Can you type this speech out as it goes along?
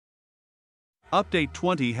Update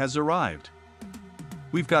 20 has arrived.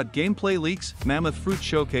 We've got gameplay leaks, mammoth fruit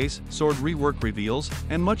showcase, sword rework reveals,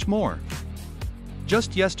 and much more.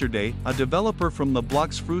 Just yesterday, a developer from the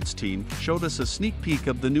Blox Fruits team showed us a sneak peek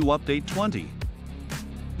of the new Update 20.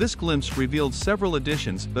 This glimpse revealed several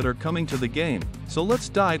additions that are coming to the game, so let's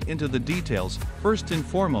dive into the details. First and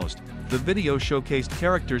foremost, the video showcased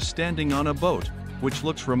characters standing on a boat, which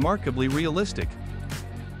looks remarkably realistic.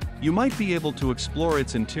 You might be able to explore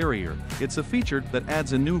its interior. It's a feature that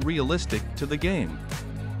adds a new realistic to the game.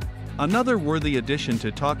 Another worthy addition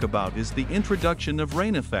to talk about is the introduction of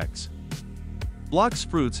rain effects. Blox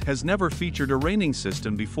Fruits has never featured a raining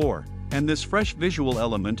system before, and this fresh visual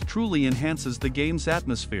element truly enhances the game's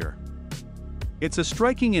atmosphere. It's a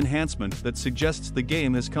striking enhancement that suggests the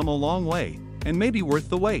game has come a long way, and may be worth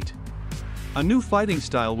the wait. A new fighting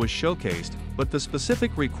style was showcased, but the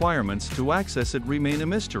specific requirements to access it remain a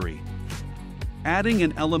mystery, adding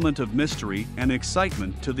an element of mystery and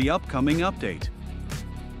excitement to the upcoming update.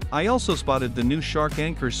 I also spotted the new shark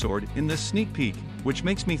anchor sword in this sneak peek, which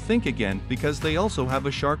makes me think again because they also have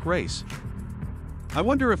a shark race. I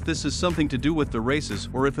wonder if this is something to do with the races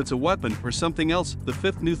or if it's a weapon or something else. The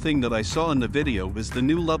fifth new thing that I saw in the video is the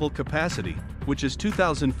new level capacity, which is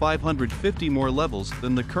 2,550 more levels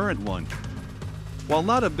than the current one. While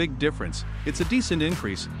not a big difference, it's a decent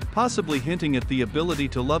increase, possibly hinting at the ability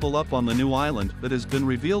to level up on the new island that has been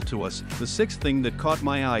revealed to us. The sixth thing that caught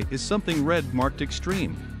my eye is something red marked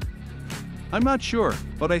extreme. I'm not sure,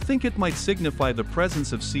 but I think it might signify the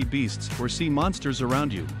presence of sea beasts or sea monsters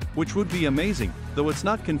around you, which would be amazing, though it's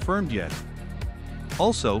not confirmed yet.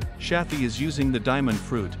 Also, Shafi is using the diamond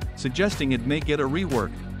fruit, suggesting it may get a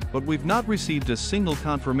rework, but we've not received a single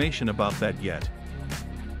confirmation about that yet.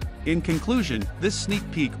 In conclusion, this sneak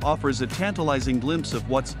peek offers a tantalizing glimpse of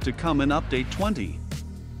what's to come in Update 20.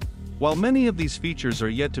 While many of these features are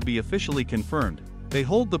yet to be officially confirmed, they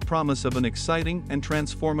hold the promise of an exciting and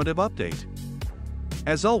transformative update.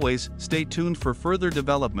 As always, stay tuned for further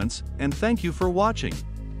developments, and thank you for watching.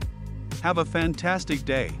 Have a fantastic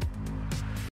day.